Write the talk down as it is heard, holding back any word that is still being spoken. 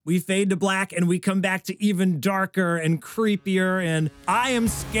we fade to black, and we come back to even darker and creepier, and I am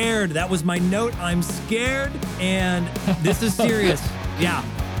scared. That was my note. I'm scared, and this is serious. Yeah.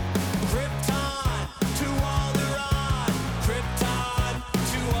 Krypton to Alderaan. Krypton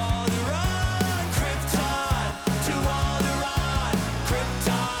to Alderaan. Krypton to Alderaan.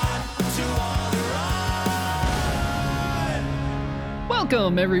 Krypton to Alderaan.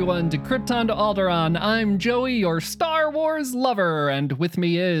 Welcome, everyone, to Krypton to Alderaan. I'm Joey, your Star Wars lover, and with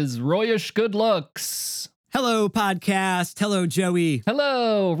me is Royish Good Looks. Hello, podcast. Hello, Joey.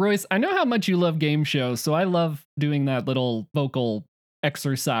 Hello, Royce. I know how much you love game shows, so I love doing that little vocal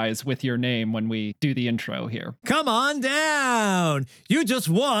exercise with your name when we do the intro here. Come on down. You just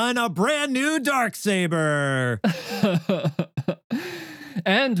won a brand new Darksaber.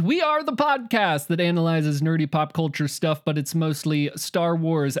 And we are the podcast that analyzes nerdy pop culture stuff, but it's mostly Star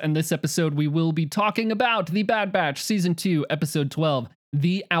Wars. And this episode, we will be talking about The Bad Batch, Season 2, Episode 12,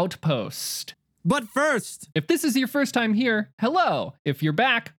 The Outpost. But first, If this is your first time here, hello. If you're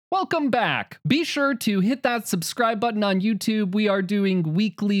back, welcome back. Be sure to hit that subscribe button on YouTube. We are doing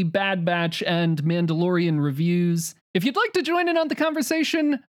weekly Bad Batch and Mandalorian reviews. If you'd like to join in on the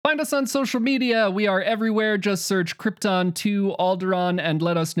conversation, find us on social media. We are everywhere. Just search Krypton to Alderaan and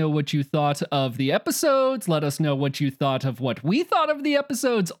let us know what you thought of the episodes. Let us know what you thought of what we thought of the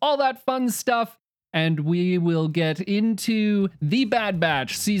episodes, all that fun stuff. And we will get into The Bad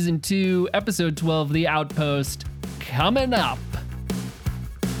Batch, Season 2, Episode 12, The Outpost, coming up.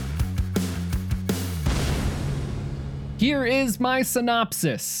 Here is my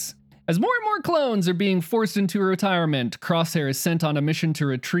synopsis. As more and more clones are being forced into retirement, Crosshair is sent on a mission to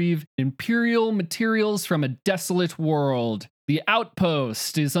retrieve Imperial materials from a desolate world. The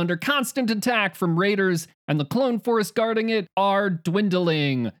Outpost is under constant attack from raiders, and the clone force guarding it are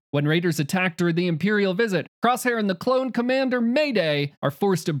dwindling. When raiders attack during the Imperial visit, Crosshair and the clone commander Mayday are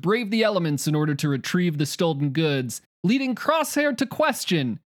forced to brave the elements in order to retrieve the stolen goods, leading Crosshair to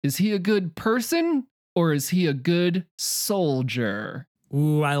question, is he a good person or is he a good soldier?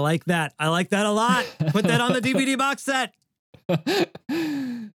 ooh, I like that. I like that a lot. Put that on the DVD box set.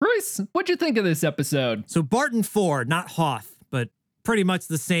 Royce, what'd you think of this episode? So Barton 4, not Hoth, but pretty much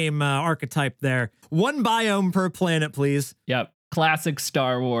the same archetype there. One biome per planet, please. Yep, classic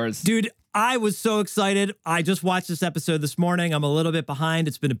Star Wars. Dude, I was so excited. I just watched this episode this morning. I'm a little bit behind.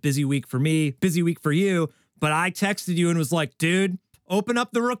 It's been a busy week for me, busy week for you. But I texted you and was like, dude, open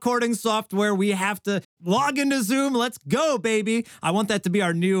up the recording software. We have to log into Zoom. Let's go, baby. I want that to be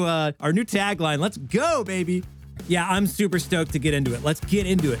our new tagline. Let's go, baby. Yeah, I'm super stoked to get into it. Let's get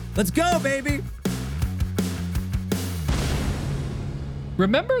into it. Let's go, baby.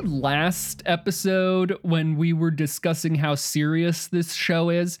 Remember last episode when we were discussing how serious this show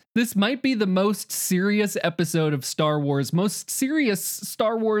is? This might be the most serious episode of Star Wars, most serious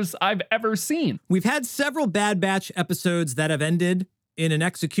Star Wars I've ever seen. We've had several Bad Batch episodes that have ended in an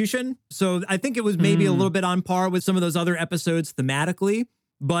execution. So I think it was maybe a little bit on par with some of those other episodes thematically.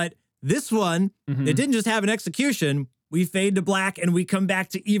 But this one, it didn't just have an execution. We fade to black and we come back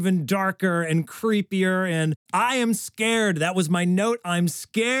to even darker and creepier. And I am scared. That was my note. I'm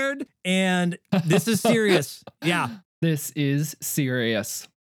scared. And this is serious. Yeah. This is serious.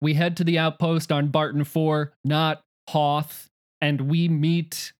 We head to the outpost on Barton 4, not Hoth, and we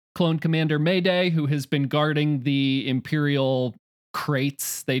meet Clone Commander Mayday, who has been guarding the Imperial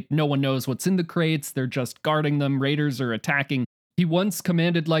crates. No one knows what's in the crates. They're just guarding them. Raiders are attacking. He once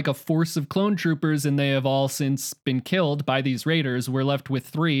commanded like a force of clone troopers, and they have all since been killed by these raiders. We're left with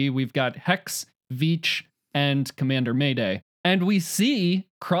 3. We've got Hex, Veach, and Commander Mayday. And we see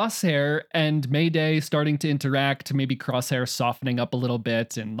Crosshair and Mayday starting to interact, maybe Crosshair softening up a little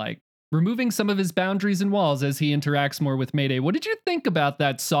bit and like removing some of his boundaries and walls as he interacts more with Mayday. What did you think about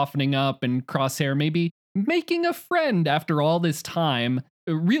that softening up and Crosshair maybe making a friend after all this time?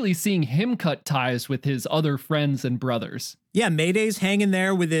 Really seeing him cut ties with his other friends and brothers. Yeah, Mayday's hanging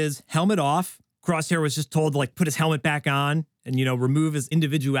there with his helmet off. Crosshair was just told to like put his helmet back on and, remove his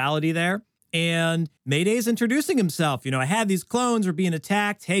individuality there. And Mayday's introducing himself. I had these clones were being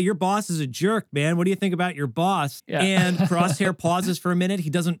attacked. Hey, your boss is a jerk, man. What do you think about your boss? Yeah. And Crosshair pauses for a minute. He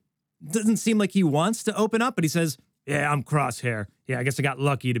doesn't seem like he wants to open up, but he says, yeah, I'm Crosshair. Yeah, I guess I got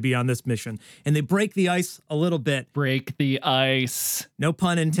lucky to be on this mission. And they break the ice a little bit. Break the ice. No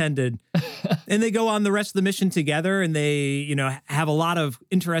pun intended. And they go on the rest of the mission together and they, have a lot of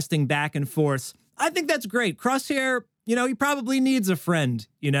interesting back and forth. I think that's great. Crosshair, he probably needs a friend,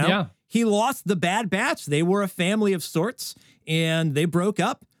 Yeah. He lost the Bad Batch. They were a family of sorts and they broke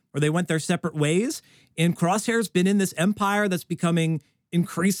up or they went their separate ways. And Crosshair's been in this empire that's becoming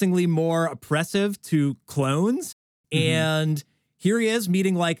increasingly more oppressive to clones. And here he is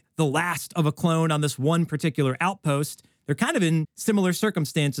meeting like the last of a clone on this one particular outpost. They're kind of in similar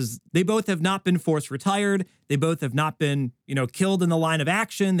circumstances. They both have not been force retired. They both have not been, killed in the line of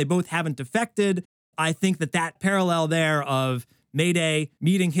action. They both haven't defected. I think that parallel there of Mayday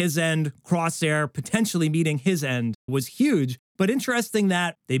meeting his end, Crosshair potentially meeting his end was huge, but interesting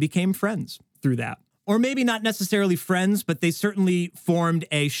that they became friends through that. Or maybe not necessarily friends, but they certainly formed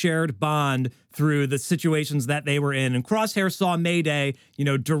a shared bond through the situations that they were in. And Crosshair saw Mayday,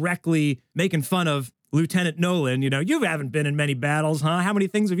 directly making fun of Lieutenant Nolan. You haven't been in many battles, huh? How many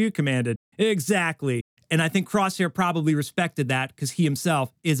things have you commanded? Exactly. And I think Crosshair probably respected that because he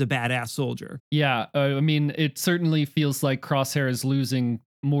himself is a badass soldier. Yeah, it certainly feels like Crosshair is losing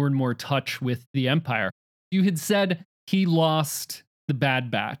more and more touch with the Empire. You had said he lost the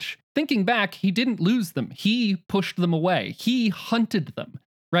Bad Batch. Thinking back, he didn't lose them. He pushed them away. He hunted them,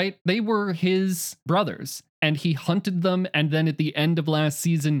 right? They were his brothers, and he hunted them. And then at the end of last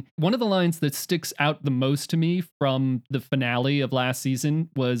season, one of the lines that sticks out the most to me from the finale of last season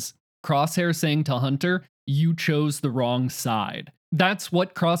was Crosshair saying to Hunter, "You chose the wrong side." That's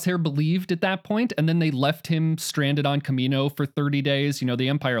what Crosshair believed at that point, and then they left him stranded on Kamino for 30 days. The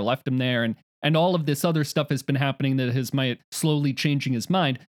Empire left him there, and all of this other stuff has been happening that might slowly changing his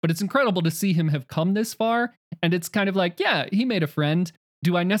mind. But it's incredible to see him have come this far, and it's kind of like, yeah, he made a friend.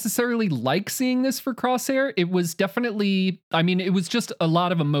 Do I necessarily like seeing this for Crosshair? It was definitely, it was just a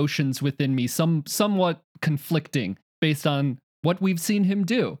lot of emotions within me, somewhat conflicting based on what we've seen him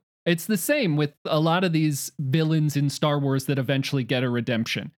do. It's the same with a lot of these villains in Star Wars that eventually get a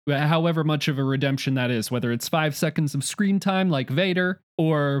redemption, however much of a redemption that is, whether it's 5 seconds of screen time like Vader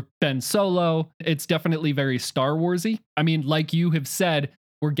or Ben Solo. It's definitely very Star Warsy. Like you have said,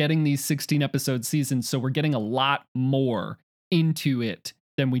 we're getting these 16 episode seasons, so we're getting a lot more into it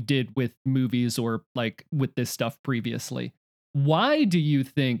than we did with movies or like with this stuff previously. Why do you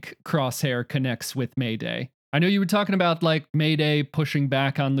think Crosshair connects with Mayday? I know you were talking about like Mayday pushing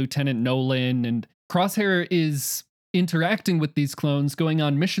back on Lieutenant Nolan, and Crosshair is interacting with these clones, going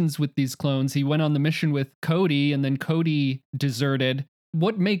on missions with these clones. He went on the mission with Cody, and then Cody deserted.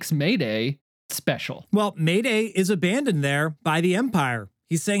 What makes Mayday special? Well, Mayday is abandoned there by the Empire.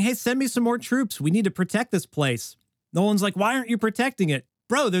 He's saying, hey, send me some more troops. We need to protect this place. Nolan's like, why aren't you protecting it?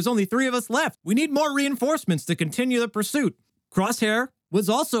 Bro, there's only 3 of us left. We need more reinforcements to continue the pursuit. Crosshair was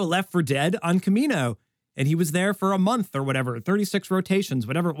also left for dead on Kamino. And he was there for a month or whatever, 36 rotations,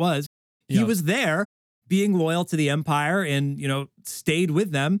 whatever it was. He was there being loyal to the Empire and, stayed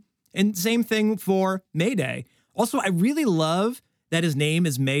with them. And same thing for Mayday. Also, I really love that his name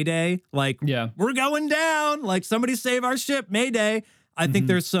is Mayday. Like, we're going down. Like, somebody save our ship, Mayday. I think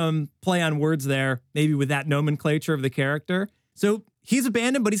there's some play on words there, maybe with that nomenclature of the character. So he's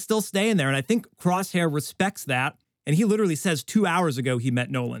abandoned, but he's still staying there. And I think Crosshair respects that. And he literally says 2 hours ago he met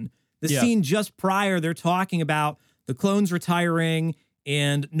Nolan. The scene just prior, they're talking about the clones retiring,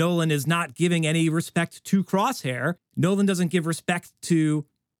 and Nolan is not giving any respect to Crosshair. Nolan doesn't give respect to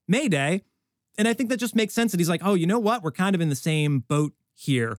Mayday. And I think that just makes sense that he's like, oh, you know what? We're kind of in the same boat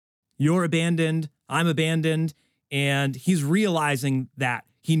here. You're abandoned. I'm abandoned. And he's realizing that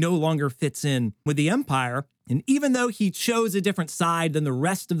he no longer fits in with the Empire. And even though he chose a different side than the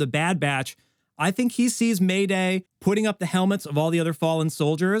rest of the Bad Batch, I think he sees Mayday putting up the helmets of all the other fallen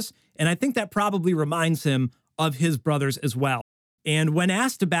soldiers, and I think that probably reminds him of his brothers as well. And when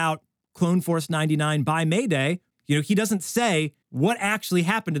asked about Clone Force 99 by Mayday, he doesn't say what actually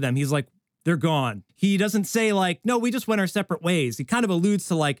happened to them. He's like, they're gone. He doesn't say like, no, we just went our separate ways. He kind of alludes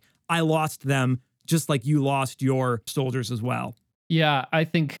to like, I lost them just like you lost your soldiers as well. Yeah, I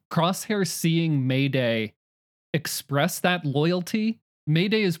think Crosshair seeing Mayday express that loyalty.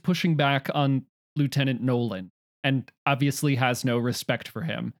 Mayday is pushing back on Lieutenant Nolan and obviously has no respect for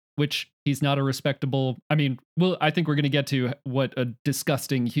him, which he's not a respectable. I think we're going to get to what a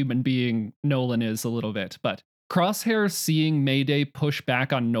disgusting human being Nolan is a little bit, but Crosshair seeing Mayday push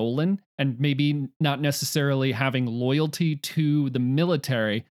back on Nolan and maybe not necessarily having loyalty to the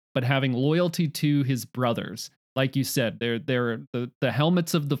military, but having loyalty to his brothers. Like you said, the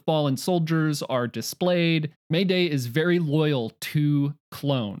helmets of the fallen soldiers are displayed. Mayday is very loyal to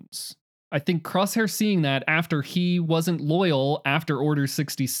clones. I think Crosshair seeing that after he wasn't loyal after Order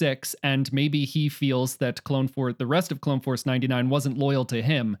 66, and maybe he feels that the rest of Clone Force 99 wasn't loyal to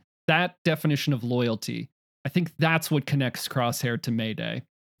him, that definition of loyalty, I think that's what connects Crosshair to Mayday.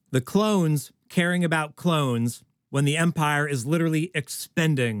 The clones caring about clones when the Empire is literally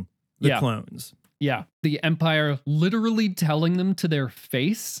expending the clones. Yeah, the Empire literally telling them to their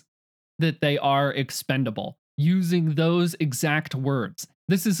face that they are expendable, using those exact words.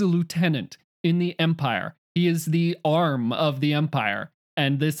 This is a lieutenant in the Empire. He is the arm of the Empire.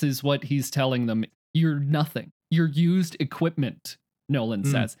 And this is what he's telling them. You're nothing. You're used equipment, Nolan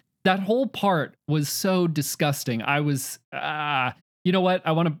says. That whole part was so disgusting. I was, you know what?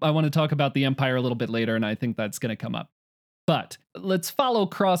 I want to talk about the Empire a little bit later, and I think that's going to come up. But let's follow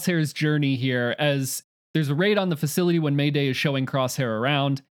Crosshair's journey here, as there's a raid on the facility when Mayday is showing Crosshair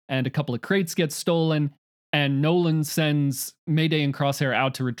around, and a couple of crates get stolen, and Nolan sends Mayday and Crosshair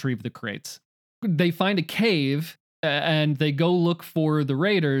out to retrieve the crates. They find a cave, and they go look for the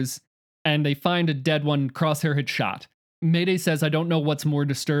raiders, and they find a dead one Crosshair had shot. Mayday says, I don't know what's more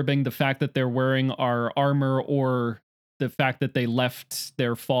disturbing, the fact that they're wearing our armor or the fact that they left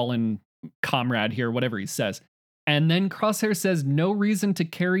their fallen comrade here, whatever he says. And then Crosshair says, no reason to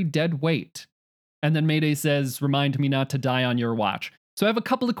carry dead weight. And then Mayday says, remind me not to die on your watch. So I have a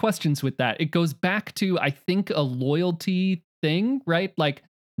couple of questions with that. It goes back to, I think, a loyalty thing, right? Like,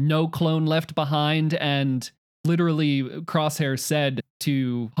 no clone left behind, and literally Crosshair said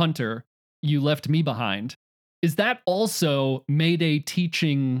to Hunter, you left me behind. Is that also Mayday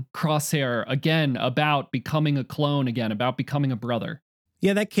teaching Crosshair again about becoming a clone again, about becoming a brother?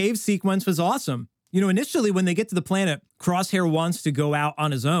 Yeah, that cave sequence was awesome. You know, initially when they get to the planet, Crosshair wants to go out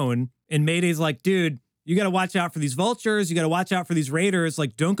on his own, and Mayday's like, dude, you got to watch out for these vultures. You got to watch out for these raiders.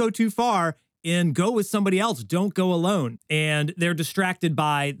 Like, don't go too far and go with somebody else. Don't go alone. And they're distracted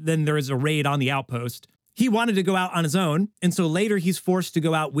by, then there is a raid on the outpost. He wanted to go out on his own, and so later he's forced to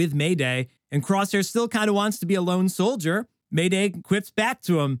go out with Mayday, and Crosshair still kind of wants to be a lone soldier. Mayday quips back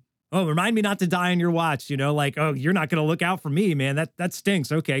to him, oh, remind me not to die on your watch, you know, like, oh, you're not going to look out for me, man. That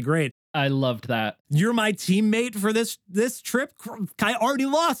stinks. Okay, great. I loved that. You're my teammate for this trip. I already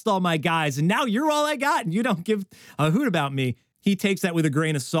lost all my guys, and now you're all I got, and you don't give a hoot about me. He takes that with a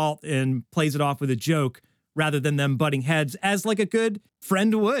grain of salt and plays it off with a joke rather than them butting heads as like a good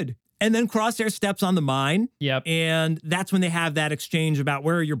friend would. And then Crosshair steps on the mine. Yep. And that's when they have that exchange about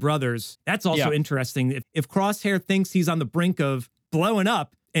where are your brothers. That's also interesting. If Crosshair thinks he's on the brink of blowing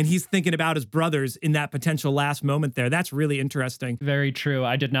up and he's thinking about his brothers in that potential last moment there, that's really interesting. Very true.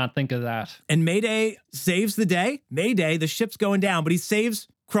 I did not think of that. And Mayday saves the day. Mayday, the ship's going down, but he saves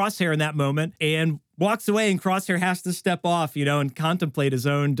Crosshair in that moment and walks away, and Crosshair has to step off, you know, and contemplate his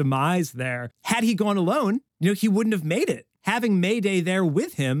own demise there. Had he gone alone, you know, he wouldn't have made it. Having Mayday there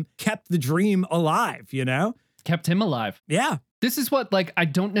with him kept the dream alive, you know? Kept him alive. Yeah. This is what, like, I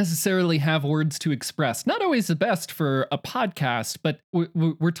don't necessarily have words to express. Not always the best for a podcast, but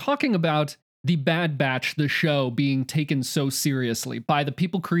we're talking about the Bad Batch, the show, being taken so seriously by the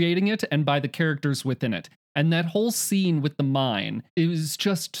people creating it and by the characters within it. And that whole scene with the mine, it was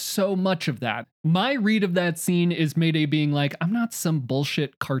just so much of that. My read of that scene is Mayday being like, I'm not some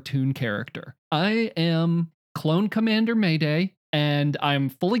bullshit cartoon character. I am Clone Commander Mayday, and I'm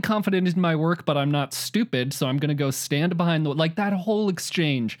fully confident in my work, but I'm not stupid, so I'm going to go stand behind the... Like, that whole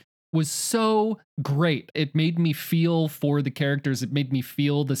exchange was so great. It made me feel for the characters. It made me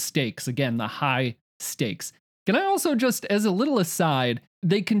feel the stakes. Again, the high stakes. Can I also just, as a little aside,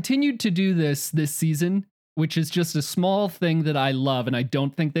 they continued to do this season, which is just a small thing that I love, and I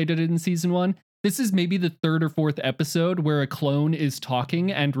don't think they did it in season 1. This is maybe the 3rd or 4th episode where a clone is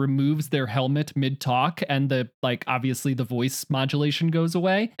talking and removes their helmet mid-talk, and obviously the voice modulation goes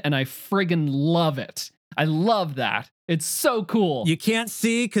away, and I friggin' love it. I love that. It's so cool. You can't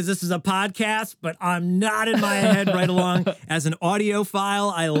see because this is a podcast, but I'm nodding my head right along. As an audio file,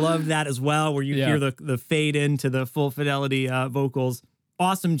 I love that as well, where you hear the fade into the full fidelity vocals.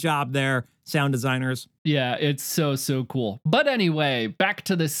 Awesome job there, sound designers. Yeah, it's so cool. But anyway, back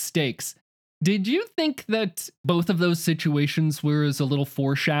to the stakes. Did you think that both of those situations were a little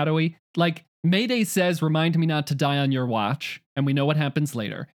foreshadowy? Like, Mayday says, remind me not to die on your watch, and we know what happens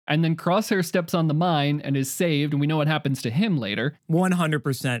later. And then Crosshair steps on the mine and is saved, and we know what happens to him later.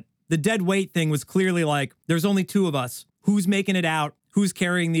 100%. The dead weight thing was clearly like, there's only 2 of us. Who's making it out? Who's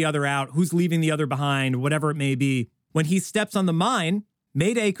carrying the other out? Who's leaving the other behind? Whatever it may be. When he steps on the mine,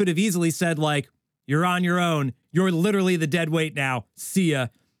 Mayday could have easily said, like, you're on your own. You're literally the dead weight now. See ya.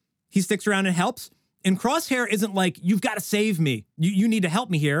 He sticks around and helps. And Crosshair isn't like, you've got to save me. You need to help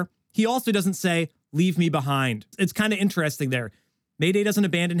me here. He also doesn't say, leave me behind. It's kind of interesting there. Mayday doesn't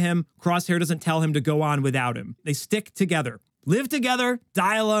abandon him. Crosshair doesn't tell him to go on without him. They stick together. Live together,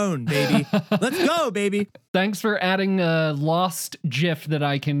 die alone, baby. Let's go, baby. Thanks for adding a lost GIF that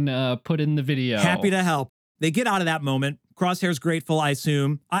I can put in the video. Happy to help. They get out of that moment. Crosshair's grateful, I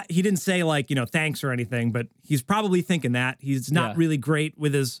assume. He didn't say, like, thanks or anything, but he's probably thinking that. He's not really great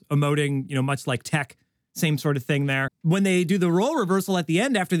with his emoting, much like Tech. Same sort of thing there. When they do the role reversal at the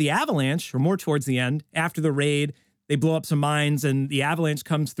end after the avalanche, or more towards the end, after the raid, they blow up some mines and the avalanche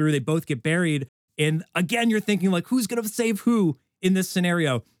comes through. They both get buried. And again, you're thinking like, who's going to save who in this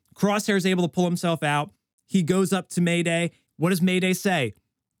scenario? Crosshair is able to pull himself out. He goes up to Mayday. What does Mayday say?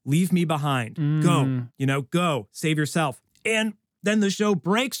 Leave me behind. Go, go, save yourself. And then the show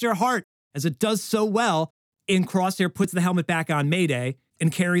breaks your heart as it does so well. And Crosshair puts the helmet back on Mayday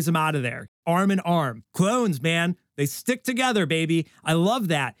and carries him out of there, arm in arm. Clones, man, they stick together, baby. I love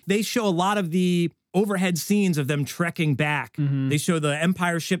that. They show a lot of the overhead scenes of them trekking back. They show the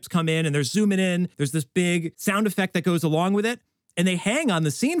Empire ships come in and they're zooming in. There's this big sound effect that goes along with it. And they hang on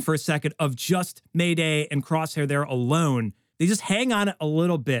the scene for a second of just Mayday and Crosshair there alone. They just hang on it a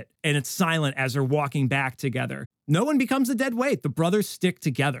little bit and it's silent as they're walking back together. No one becomes a dead weight. The brothers stick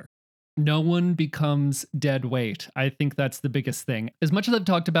together. No one becomes dead weight. I think that's the biggest thing. As much as I've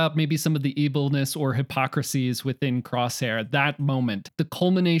talked about maybe some of the evilness or hypocrisies within Crosshair, that moment, the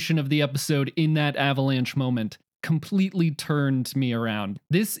culmination of the episode in that avalanche moment completely turned me around.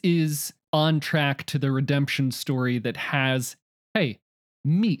 This is on track to the redemption story that has,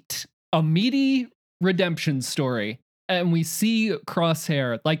 meat. A meaty redemption story. And we see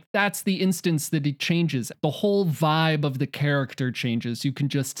Crosshair, like that's the instance that it changes. The whole vibe of the character changes. You can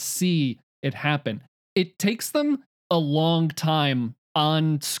just see it happen. It takes them a long time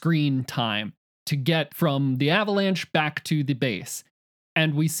on screen time to get from the avalanche back to the base.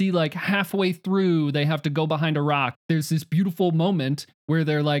 And we see like halfway through, they have to go behind a rock. There's this beautiful moment where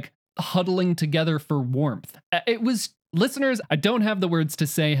they're like huddling together for warmth. It was Listeners, I don't have the words to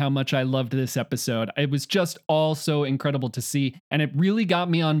say how much I loved this episode. It was just all so incredible to see, and it really got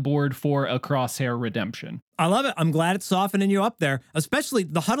me on board for a Crosshair redemption. I love it. I'm glad it's softening you up there. Especially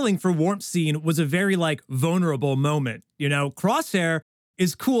the huddling for warmth scene was a very vulnerable moment. Crosshair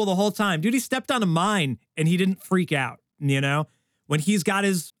is cool the whole time. Dude, he stepped on a mine and he didn't freak out, When he's got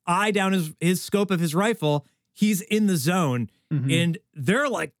his eye down his scope of his rifle, he's in the zone, and they're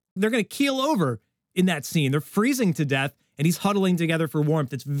going to keel over in that scene. They're freezing to death and he's huddling together for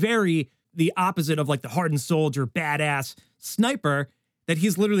warmth. It's very the opposite of the hardened soldier, badass sniper that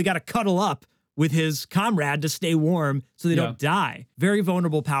he's literally got to cuddle up with his comrade to stay warm so they don't die. Very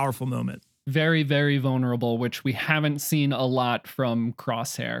vulnerable, powerful moment. Very, very vulnerable, which we haven't seen a lot from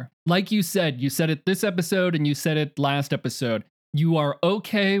Crosshair. Like you said it this episode and you said it last episode. You are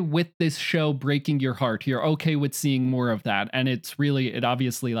okay with this show breaking your heart. You're okay with seeing more of that. And it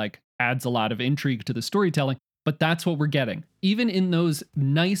obviously adds a lot of intrigue to the storytelling, but that's what we're getting. Even in those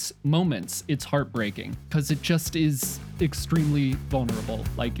nice moments, it's heartbreaking because it just is extremely vulnerable,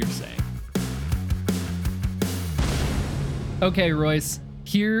 like you're saying. Okay, Royce,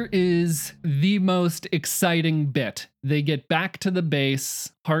 here is the most exciting bit. They get back to the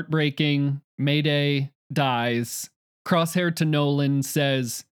base, heartbreaking, Mayday dies. Crosshair to Nolan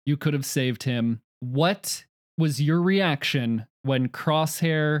says, "You could have saved him." What was your reaction when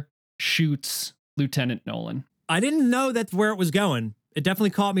Crosshair shoots Lieutenant Nolan? I didn't know that's where it was going. It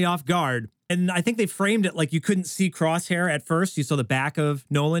definitely caught me off guard. And I think they framed it like you couldn't see Crosshair at first. You saw the back of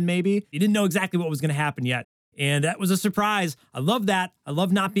Nolan, maybe. You didn't know exactly what was going to happen yet. And that was a surprise. I love that. I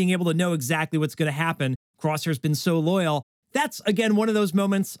love not being able to know exactly what's going to happen. Crosshair's been so loyal. That's, again, one of those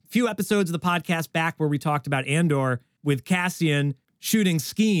moments, a few episodes of the podcast back where we talked about Andor with Cassian shooting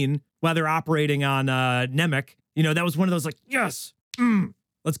Skeen while they're operating on Nemec. That was one of those yes,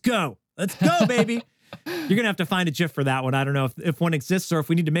 let's go. Let's go, baby. You're going to have to find a GIF for that one. I don't know if one exists or if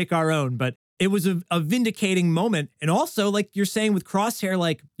we need to make our own, but it was a vindicating moment. And also, like you're saying with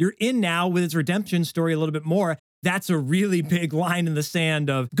Crosshair, you're in now with his redemption story a little bit more. That's a really big line in the sand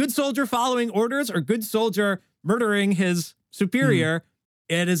of good soldier following orders or good soldier murdering his superior.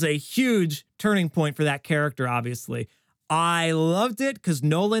 It is a huge turning point for that character, obviously. I loved it because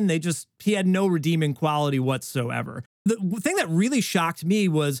Nolan, he had no redeeming quality whatsoever. The thing that really shocked me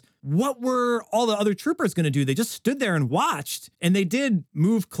was what were all the other troopers going to do? They just stood there and watched, and they did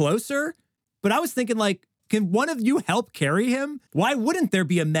move closer. But I was thinking, can one of you help carry him? Why wouldn't there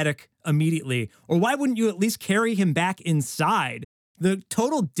be a medic immediately? Or why wouldn't you at least carry him back inside? The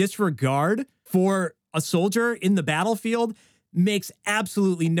total disregard for a soldier in the battlefield makes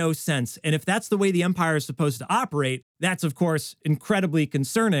absolutely no sense. And if that's the way the Empire is supposed to operate, that's, of course, incredibly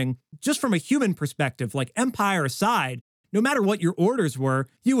concerning. Just from a human perspective, Empire aside, no matter what your orders were,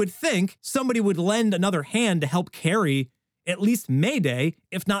 you would think somebody would lend another hand to help carry at least Mayday,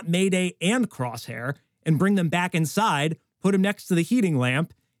 if not Mayday and Crosshair, and bring them back inside, put him next to the heating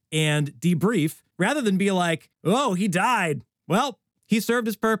lamp, and debrief, rather than be oh, he died. Well, he served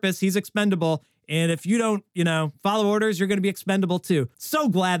his purpose. He's expendable. And if you don't, follow orders, you're going to be expendable too. So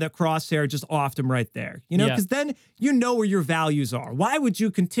glad that Crosshair just offed him right there, because then you know where your values are. Why would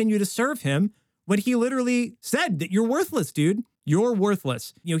you continue to serve him when he literally said that you're worthless, dude. You're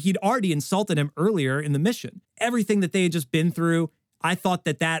worthless. He'd already insulted him earlier in the mission. Everything that they had just been through, I thought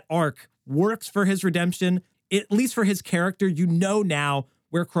that arc works for his redemption, at least for his character. Now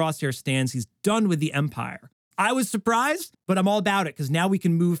where Crosshair stands. He's done with the Empire. I was surprised, but I'm all about it because now we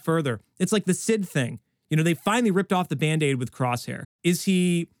can move further. It's like the Sid thing. They finally ripped off the Band-Aid with Crosshair. Is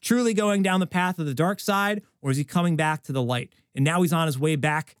he truly going down the path of the dark side, or is he coming back to the light? And now he's on his way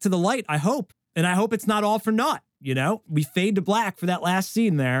back to the light, I hope. And I hope it's not all for naught. We fade to black for that last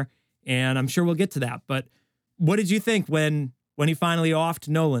scene there, and I'm sure we'll get to that. But what did you think when he finally offed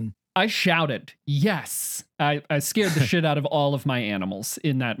Nolan? I shouted, yes. I scared the shit out of all of my animals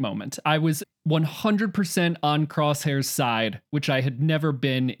in that moment. I was 100% on Crosshair's side, which I had never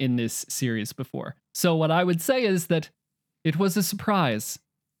been in this series before. So what I would say is that it was a surprise,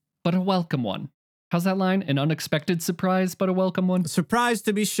 but a welcome one. How's that line? An unexpected surprise, but a welcome one? Surprise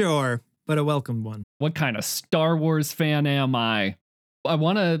to be sure, but a welcome one. What kind of Star Wars fan am I? I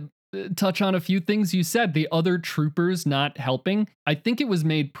want to touch on a few things you said. The other troopers not helping. I think it was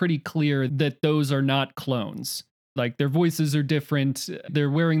made pretty clear that those are not clones. Like, their voices are different. They're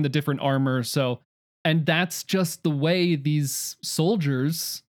wearing the different armor. And that's just the way these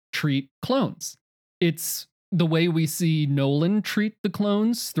soldiers treat clones. It's the way we see Nolan treat the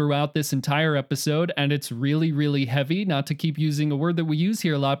clones throughout this entire episode. And it's really, really heavy. Not to keep using a word that we use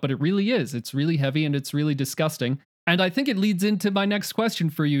here a lot, but it really is. It's really heavy and it's really disgusting. And I think it leads into my next question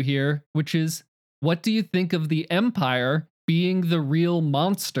for you here, which is, what do you think of the Empire being the real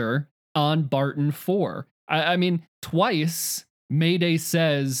monster on Barton 4? I mean, twice Mayday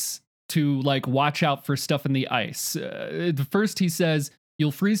says to watch out for stuff in the ice. First he says,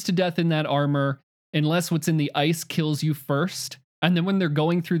 you'll freeze to death in that armor unless what's in the ice kills you first. And then when they're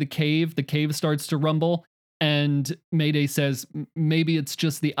going through the cave starts to rumble. And Mayday says, maybe it's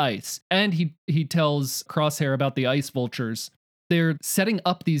just the ice. And he tells Crosshair about the ice vultures. They're setting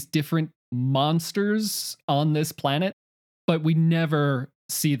up these different monsters on this planet, but we never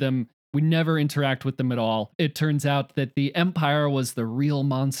see them. We never interact with them at all. It turns out that the Empire was the real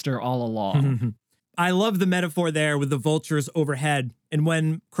monster all along. I love the metaphor there with the vultures overhead. And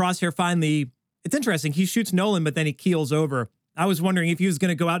when Crosshair finally, it's interesting, he shoots Nolan, but then he keels over. I was wondering if he was going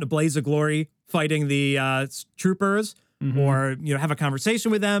to go out to blaze of glory fighting the troopers, or have a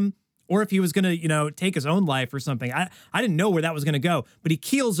conversation with them, or if he was going to take his own life or something. I didn't know where that was going to go, but he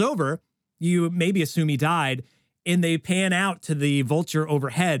keels over. You maybe assume he died, and they pan out to the vulture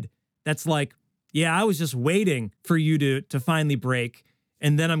overhead. That's like, yeah, I was just waiting for you to finally break,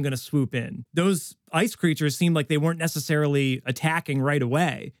 and then I'm going to swoop in. Those ice creatures seemed like they weren't necessarily attacking right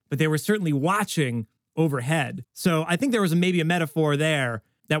away, but they were certainly watching overhead. So I think there was maybe a metaphor there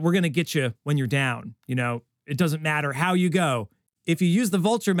that we're going to get you when you're down. It doesn't matter how you go. If you use the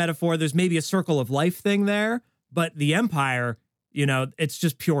vulture metaphor, there's maybe a circle of life thing there, but the Empire, it's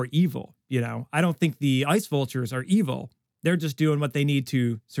just pure evil. I don't think the ice vultures are evil. They're just doing what they need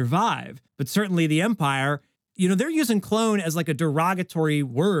to survive. But certainly the Empire, they're using clone as like a derogatory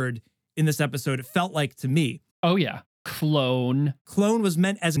word in this episode. It felt like to me. Oh yeah. Clone. Clone was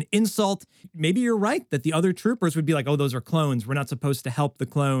meant as an insult. Maybe you're right that the other troopers would be like, oh, those are clones. We're not supposed to help the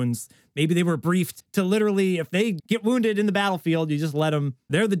clones. Maybe they were briefed to literally, if they get wounded in the battlefield, you just let them.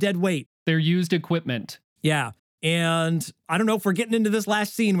 They're the dead weight. They're used equipment. Yeah. And I don't know if we're getting into this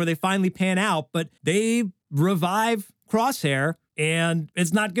last scene where they finally pan out, but they revive Crosshair and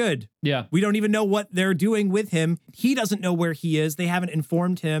it's not good. Yeah. We don't even know what they're doing with him. He doesn't know where he is. They haven't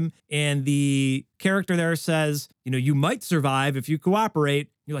informed him. And the character there says, you might survive if you cooperate.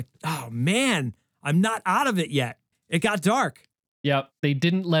 You're like, oh man, I'm not out of it yet. It got dark. Yep. They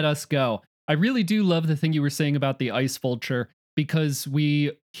didn't let us go. I really do love the thing you were saying about the ice vulture, because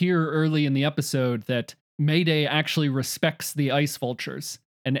we hear early in the episode that Mayday actually respects the ice vultures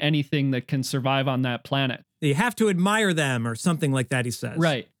and anything that can survive on that planet. You have to admire them or something like that, he says.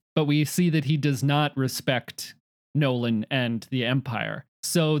 Right. But we see that he does not respect Nolan and the Empire.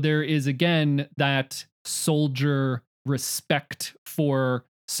 So there is, again, that soldier respect for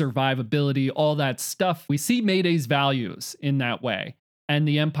survivability, all that stuff. We see Mayday's values in that way. And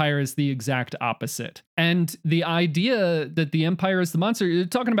the Empire is the exact opposite. And the idea that the Empire is the monster, you're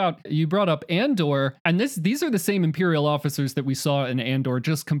talking about, you brought up Andor, and these are the same Imperial officers that we saw in Andor,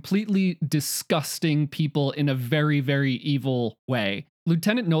 just completely disgusting people in a very, very evil way.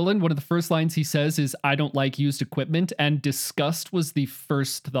 Lieutenant Nolan, one of the first lines he says is, I don't like used equipment, and disgust was the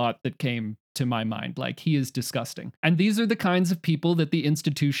first thought that came to my mind. Like, he is disgusting. And these are the kinds of people that the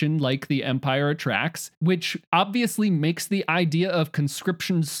institution like the Empire attracts, which obviously makes the idea of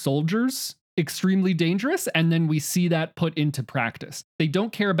conscription soldiers extremely dangerous, and then we see that put into practice. They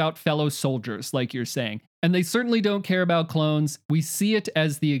don't care about fellow soldiers, like you're saying, and they certainly don't care about clones. We see it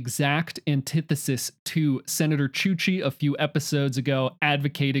as the exact antithesis to Senator Chuchi a few episodes ago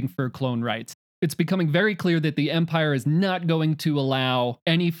advocating for clone rights. It's becoming very clear that the Empire is not going to allow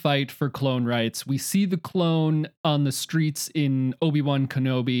any fight for clone rights. We see the clone on the streets in Obi-Wan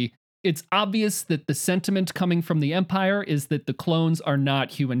Kenobi. It's obvious that the sentiment coming from the Empire is that the clones are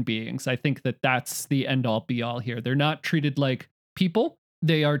not human beings. I think that that's the end-all be-all here. They're not treated like people.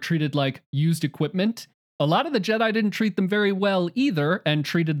 They are treated like used equipment. A lot of the Jedi didn't treat them very well either and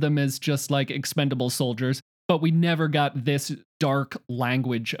treated them as just like expendable soldiers, but we never got this dark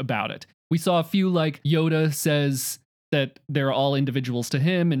language about it. We saw a few, like Yoda says that they're all individuals to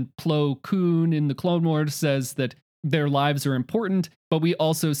him, and Plo Koon in the Clone Wars says that their lives are important, but we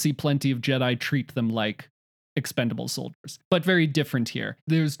also see plenty of Jedi treat them like expendable soldiers. But very different here.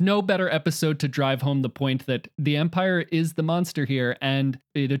 There's no better episode to drive home the point that the Empire is the monster here, and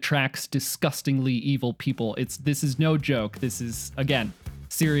it attracts disgustingly evil people. This is no joke. This is, again,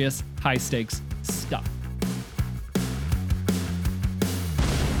 serious, high-stakes stuff.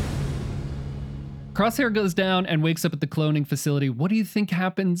 Crosshair goes down and wakes up at the cloning facility. What do you think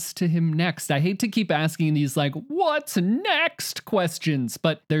happens to him next? I hate to keep asking these like, what's next questions,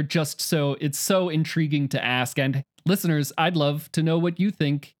 but they're just it's so intriguing to ask. And listeners, I'd love to know what you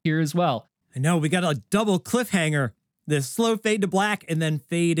think here as well. I know, we got a double cliffhanger. This slow fade to black and then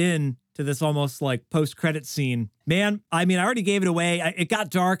fade in to this almost like post-credit scene. Man, I mean, I already gave it away. It got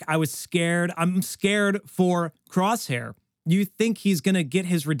dark. I was scared. I'm scared for Crosshair. You think he's going to get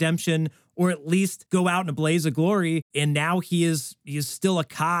his redemption or at least go out in a blaze of glory, and now he is still a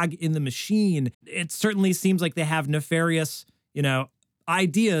cog in the machine. It certainly seems like they have nefarious,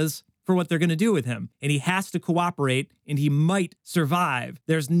 ideas for what they're going to do with him, and he has to cooperate, and he might survive.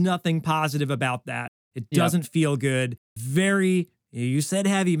 There's nothing positive about that. It doesn't feel good. You said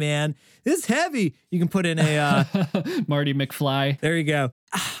heavy, man. It's heavy. You can put in a Marty McFly. There you go.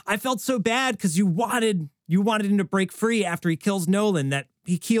 I felt so bad because you wanted him to break free after he kills Nolan, that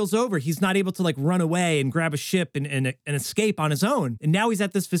he keels over. He's not able to like run away and grab a ship and escape on his own. And now he's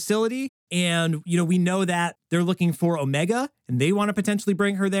at this facility, and we know that they're looking for Omega, and they want to potentially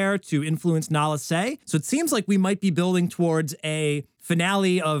bring her there to influence Nala Se. So it seems like we might be building towards a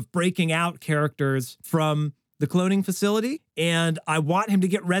finale of breaking out characters from the cloning facility, and I want him to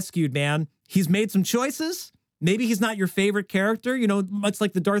get rescued, man. He's made some choices. Maybe he's not your favorite character, much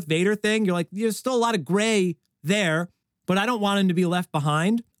like the Darth Vader thing. You're like, there's still a lot of gray there, but I don't want him to be left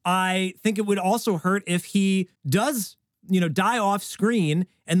behind. I think it would also hurt if he does, die off screen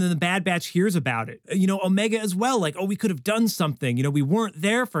and then the Bad Batch hears about it. Omega as well, like, oh, we could have done something. We weren't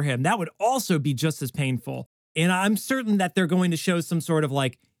there for him. That would also be just as painful. And I'm certain that they're going to show some sort of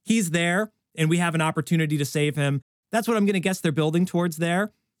like, he's there and we have an opportunity to save him. That's what I'm going to guess they're building towards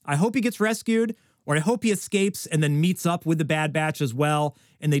there. I hope he gets rescued, or I hope he escapes and then meets up with the Bad Batch as well,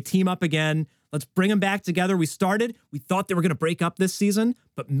 and they team up again. Let's bring them back together. We thought they were going to break up this season,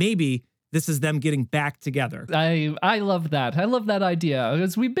 but maybe this is them getting back together. I love that. I love that idea,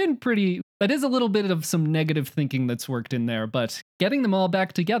 because we've been that is a little bit of some negative thinking that's worked in there, but getting them all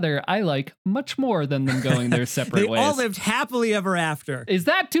back together, I like much more than them going their separate ways. They all lived happily ever after. Is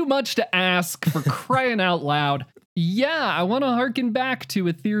that too much to ask, for crying out loud? Yeah, I want to harken back to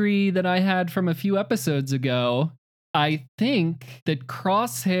a theory that I had from a few episodes ago. I think that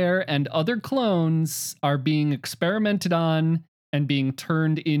Crosshair and other clones are being experimented on and being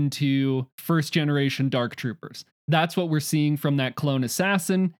turned into first-generation Dark Troopers. That's what we're seeing from that clone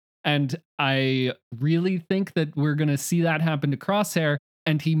assassin, and I really think that we're going to see that happen to Crosshair,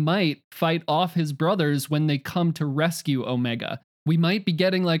 and he might fight off his brothers when they come to rescue Omega. We might be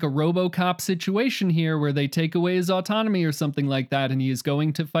getting like a RoboCop situation here where they take away his autonomy or something like that, and he is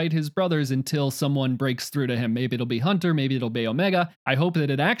going to fight his brothers until someone breaks through to him. Maybe it'll be Hunter, maybe it'll be Omega. I hope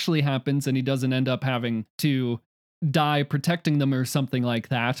that it actually happens and he doesn't end up having to die protecting them or something like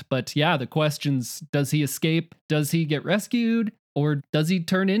that. But yeah, the questions, does he escape? Does he get rescued? Or does he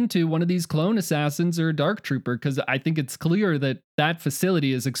turn into one of these clone assassins or a Dark Trooper? Because I think it's clear that that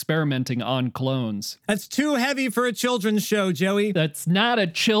facility is experimenting on clones. That's too heavy for a children's show, Joey. That's not a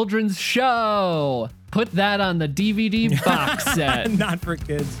children's show. Put that on the DVD box set. Not for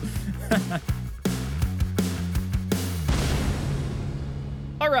kids.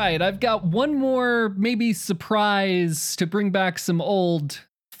 All right, I've got one more maybe surprise to bring back some old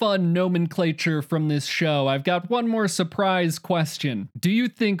fun nomenclature from this show. I've got one more surprise question. Do you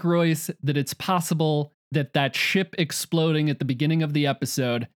think, Royce, that it's possible that that ship exploding at the beginning of the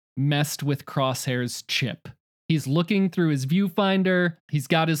episode messed with Crosshair's chip? He's looking through his viewfinder. He's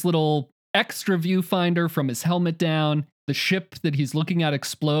got his little extra viewfinder from his helmet down. The ship that he's looking at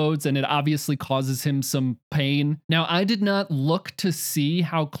explodes, and it obviously causes him some pain. Now, I did not look to see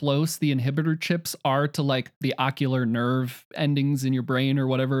how close the inhibitor chips are to like the ocular nerve endings in your brain or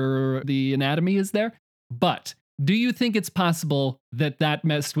whatever the anatomy is there. But do you think it's possible that that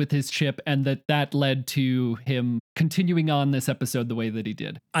messed with his chip and that led to him continuing on this episode the way that he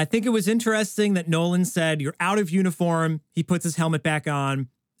did? I think it was interesting that Nolan said, you're out of uniform. He puts his helmet back on.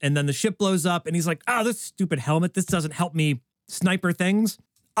 And then the ship blows up and he's like, oh, this stupid helmet, this doesn't help me sniper things.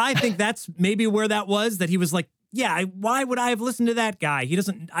 I think that's maybe where that was, that he was like, yeah, why would I have listened to that guy?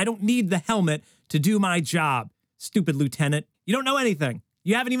 I don't need the helmet to do my job. Stupid lieutenant. You don't know anything.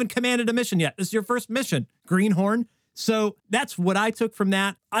 You haven't even commanded a mission yet. This is your first mission, Greenhorn. So that's what I took from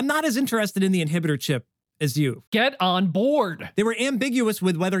that. I'm not as interested in the inhibitor chip as you. Get on board. They were ambiguous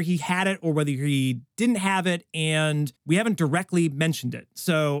with whether he had it or whether he didn't have it, and we haven't directly mentioned it.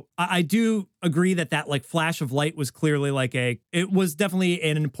 So I do agree that like flash of light was clearly like it was definitely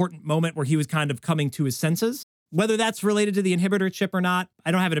an important moment where he was kind of coming to his senses. Whether that's related to the inhibitor chip or not,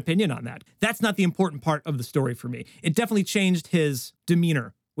 I don't have an opinion on that. That's not the important part of the story for me. It definitely changed his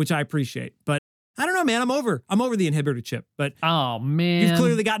demeanor, which I appreciate. But I don't know, man. I'm over the inhibitor chip. But oh man, you've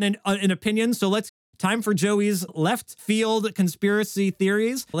clearly gotten an opinion. So time for Joey's left field conspiracy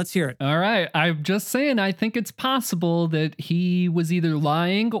theories. Let's hear it. All right. I'm just saying, I think it's possible that he was either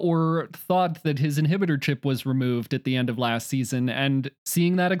lying or thought that his inhibitor chip was removed at the end of last season. And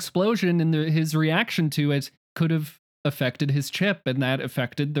seeing that explosion and his reaction to it could have affected his chip, and that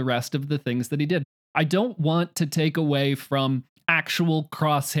affected the rest of the things that he did. I don't want to take away from actual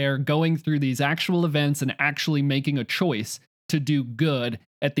Crosshair going through these actual events and actually making a choice to do good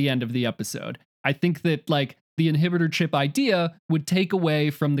at the end of the episode. I think that like the inhibitor chip idea would take away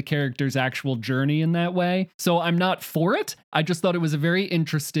from the character's actual journey in that way. So I'm not for it. I just thought it was a very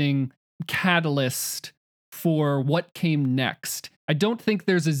interesting catalyst for what came next. I don't think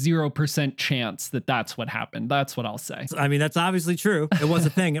there's a 0% chance that that's what happened. That's what I'll say. I mean, that's obviously true. It was a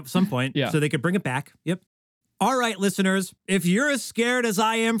thing at some point. Yeah. So they could bring it back. Yep. All right, listeners, if you're as scared as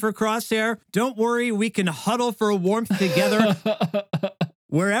I am for Crosshair, don't worry. We can huddle for warmth together.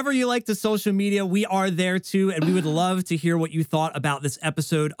 Wherever you like to social media, we are there too, and we would love to hear what you thought about this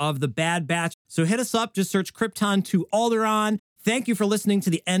episode of The Bad Batch. So hit us up, just search Krypton to Alderaan. Thank you for listening to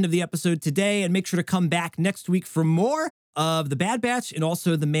the end of the episode today, and make sure to come back next week for more of The Bad Batch and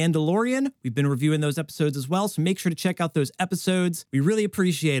also The Mandalorian. We've been reviewing those episodes as well, so make sure to check out those episodes. We really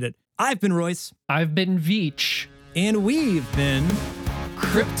appreciate it. I've been Royce. I've been Veach. And we've been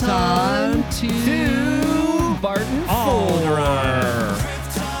Krypton to Barton 4. Alderaan.